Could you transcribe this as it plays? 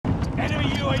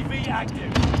UAV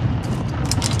active.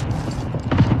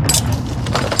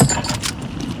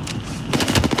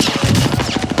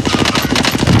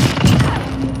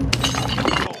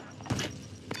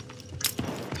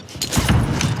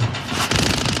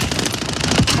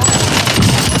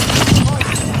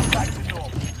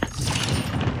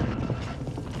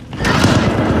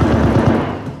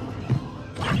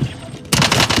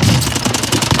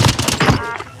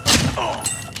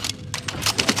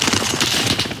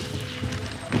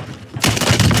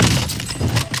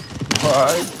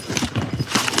 Right.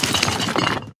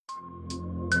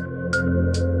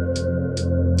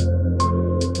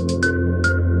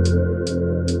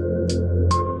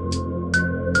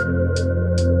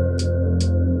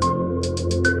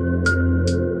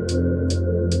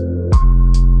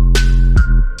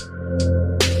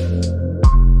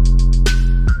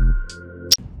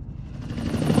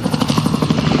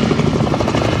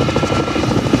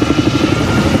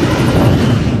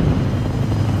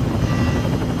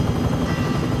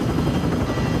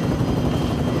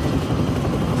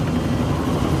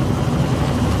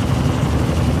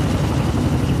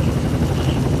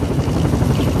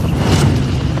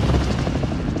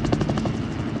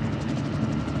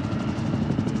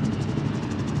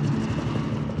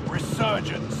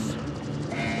 Resurgence.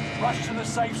 Rush to the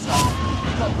safe zone.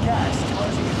 We've got gas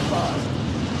closing in fast.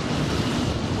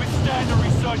 Withstand a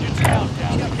resurgence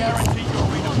countdown to guarantee your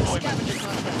redeployment.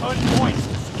 Earn points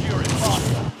to secure it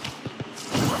faster.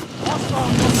 Hostile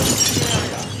movement in the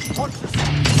area. Watch the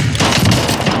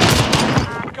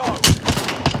go.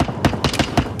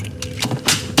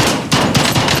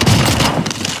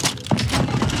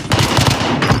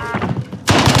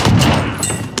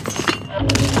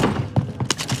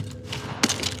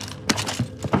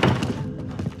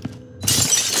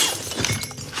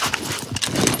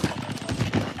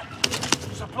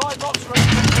 Supply box ready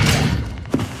to clear.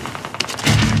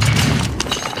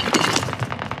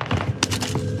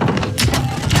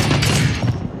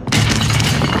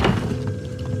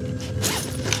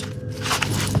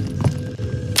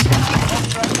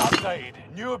 Contract updated.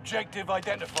 New objective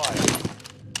identified.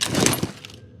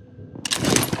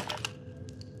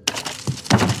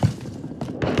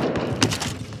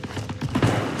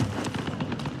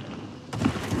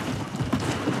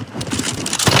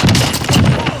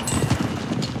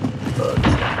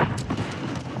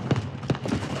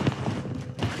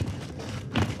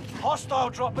 Hostile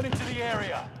dropping into the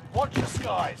area. Watch the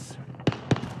skies.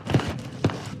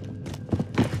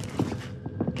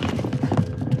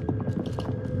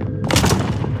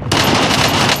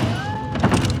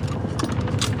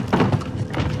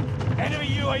 Enemy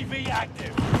UAV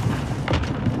active.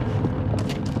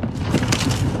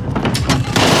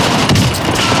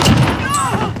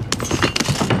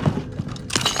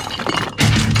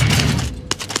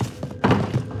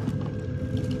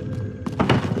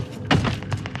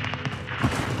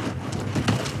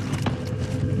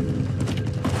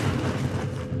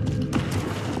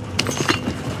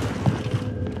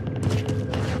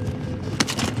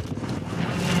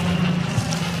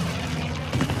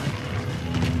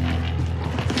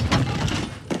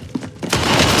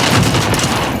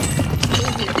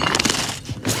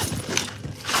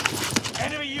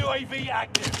 UAV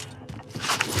active.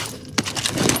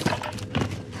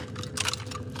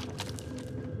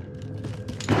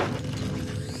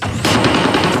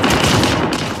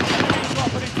 Enemy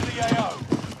dropping into the AO.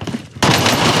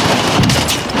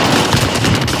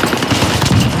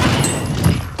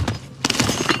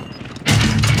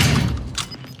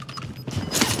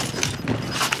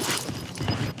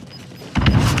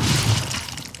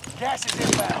 Gas is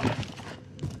inbound.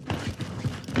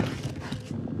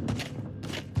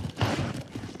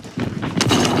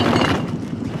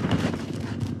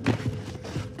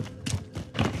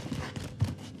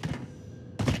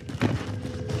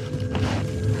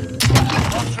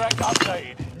 Contract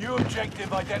updated. New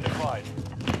objective identified.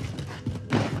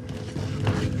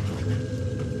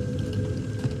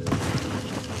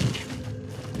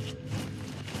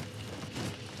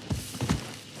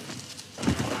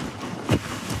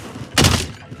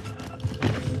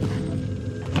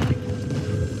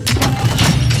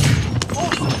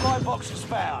 All supply boxes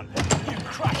found. You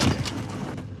crushed it.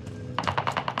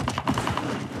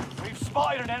 We've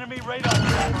spotted an enemy radar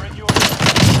jammer in your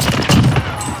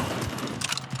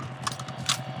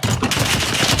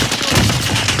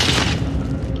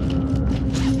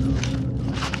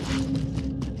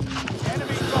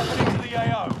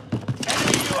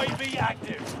UAV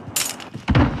active.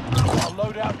 Our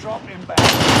loadout drop inbound.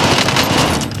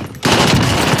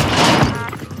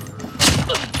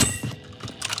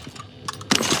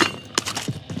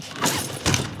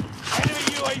 Enemy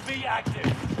UAV active.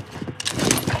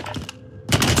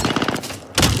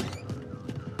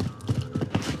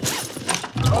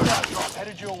 Loadout drop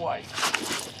headed your way.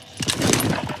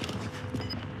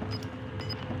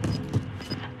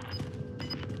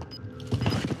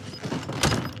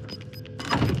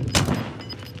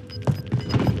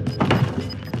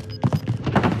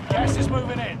 Gas is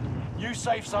moving in. New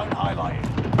safe zone highlighted.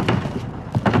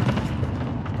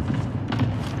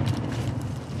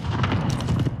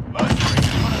 Mercenaries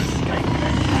trying to escape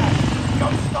their cash. Go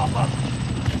stop them.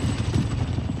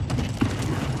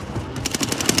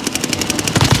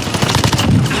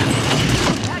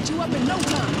 Patch you up in no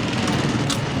time.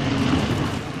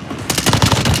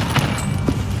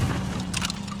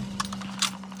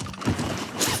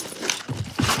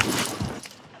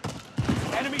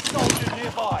 Enemy soldier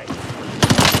nearby.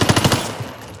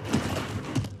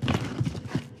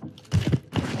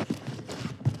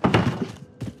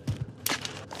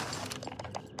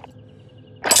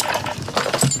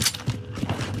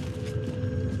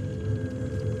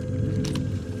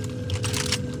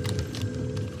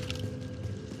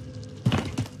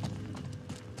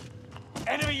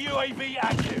 Enemy UAV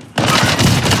active.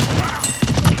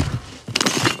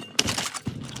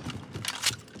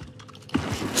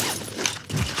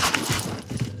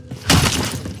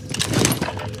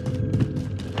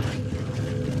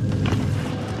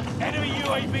 Enemy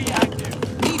UAV active.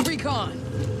 Need recon.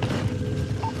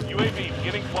 UAV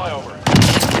beginning flyover.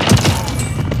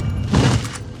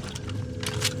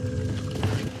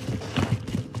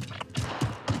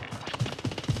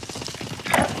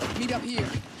 Meet up here.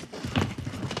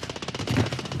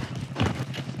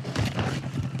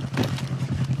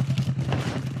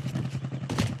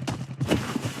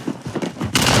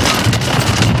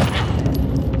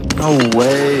 No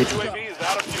way. UAV is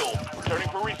out of fuel. Returning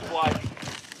for resupply.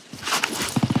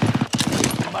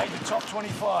 Made the top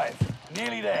 25.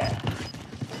 Nearly there.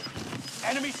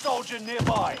 Enemy soldier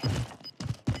nearby.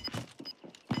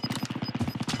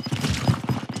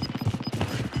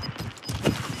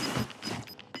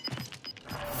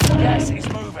 Gas is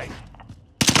moving.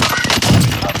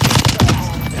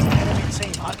 There's an enemy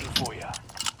team hunting for you.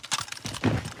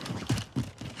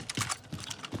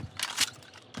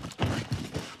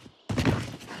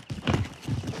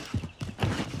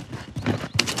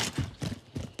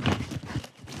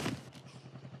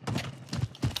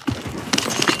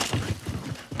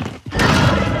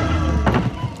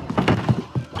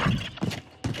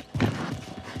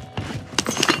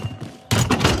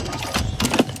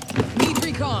 Need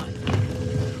recon.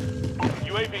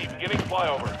 UAV beginning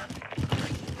flyover.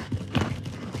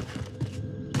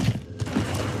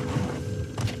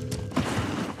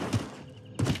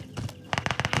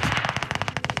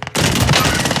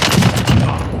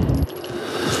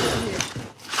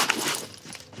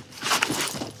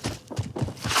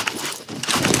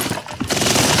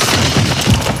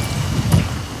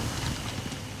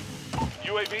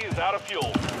 UAV is out of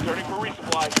fuel. Returning for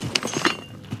resupply.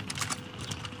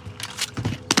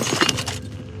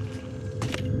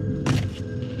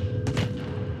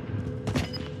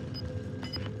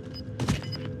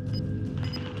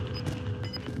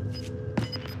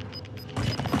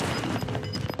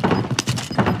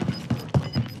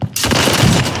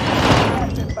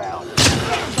 Inbound.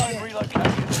 Zone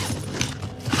relocated.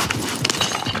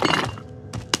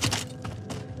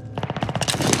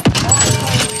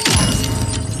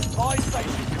 Buy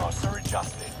station costs are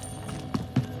adjusted.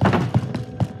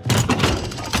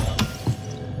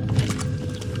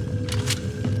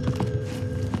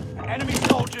 Enemy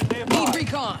soldier nearby. Need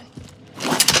recon.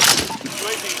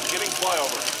 UAV beginning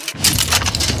flyover.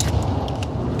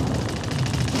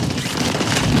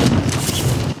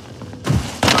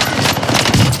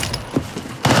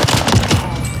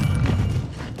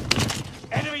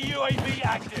 Enemy UAV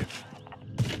active.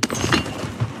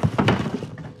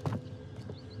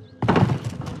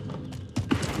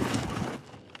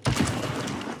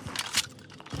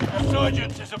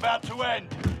 Resurgence is about to end.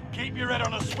 Keep your head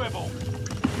on a swivel.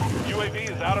 UAV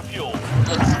is out of fuel.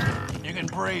 You can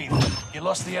breathe. You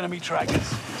lost the enemy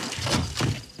trackers.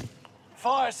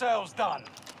 Fire sales done.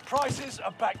 Prices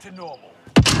are back to normal.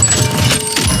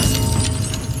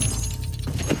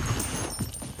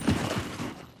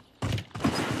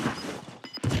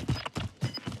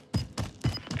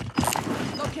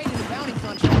 Located a bounty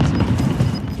contract.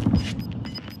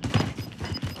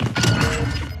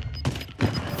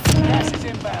 Gas is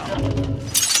inbound.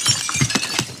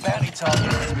 Bounty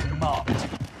target has been marked.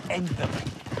 End them.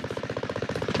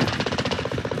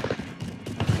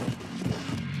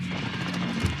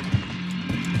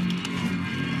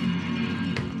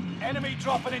 Enemy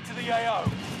dropping into the AO.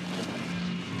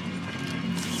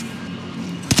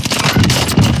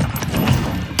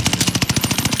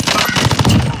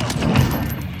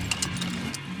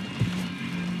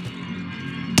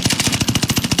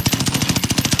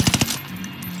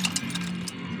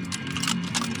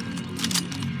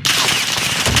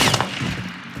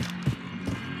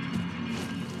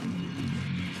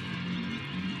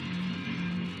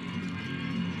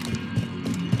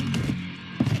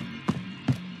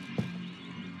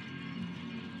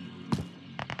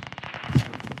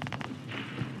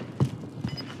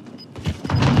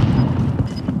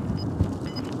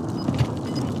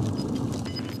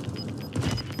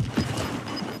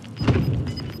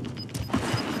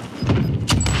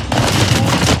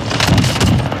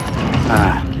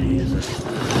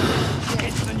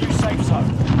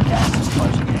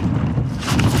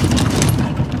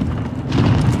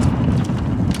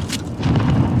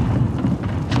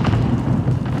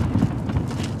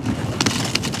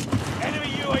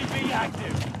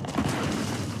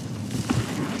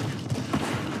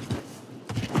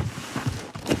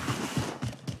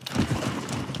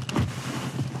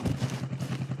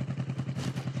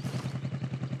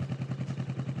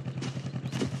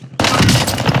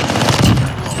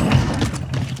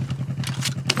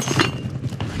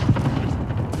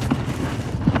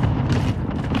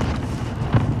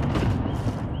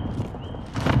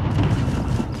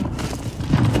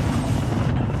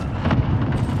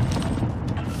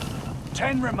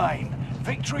 10 remain.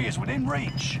 Victory is within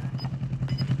reach.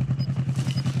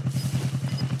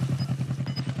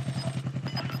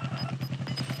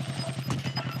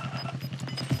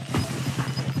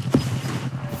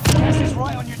 Gas is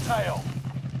right on your tail.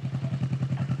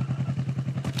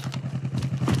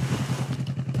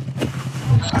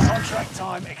 Contract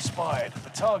time expired. The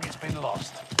target's been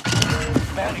lost.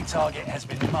 Bounty target has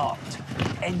been marked.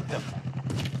 End them.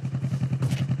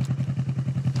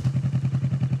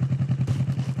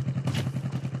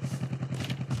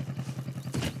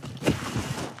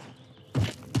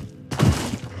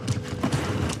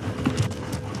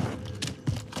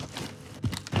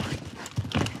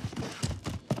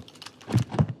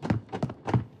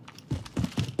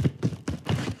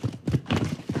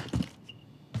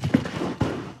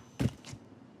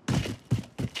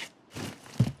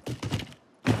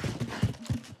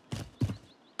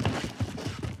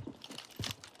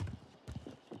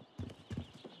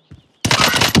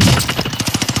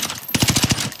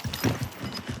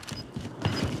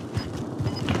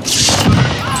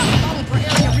 Calling for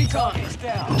area recon. Target's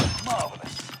down.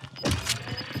 Marvelous.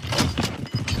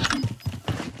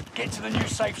 Get to the new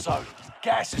safe zone.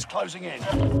 Gas is closing in.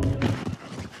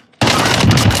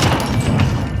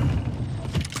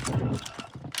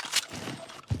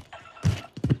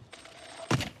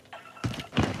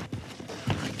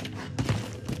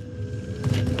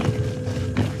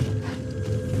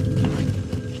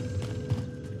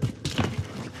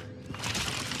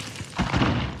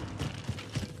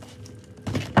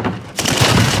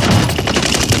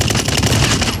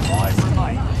 Five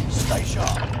remain. Stay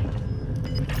sharp.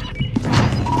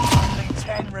 Only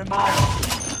 10 remain.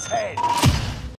 10.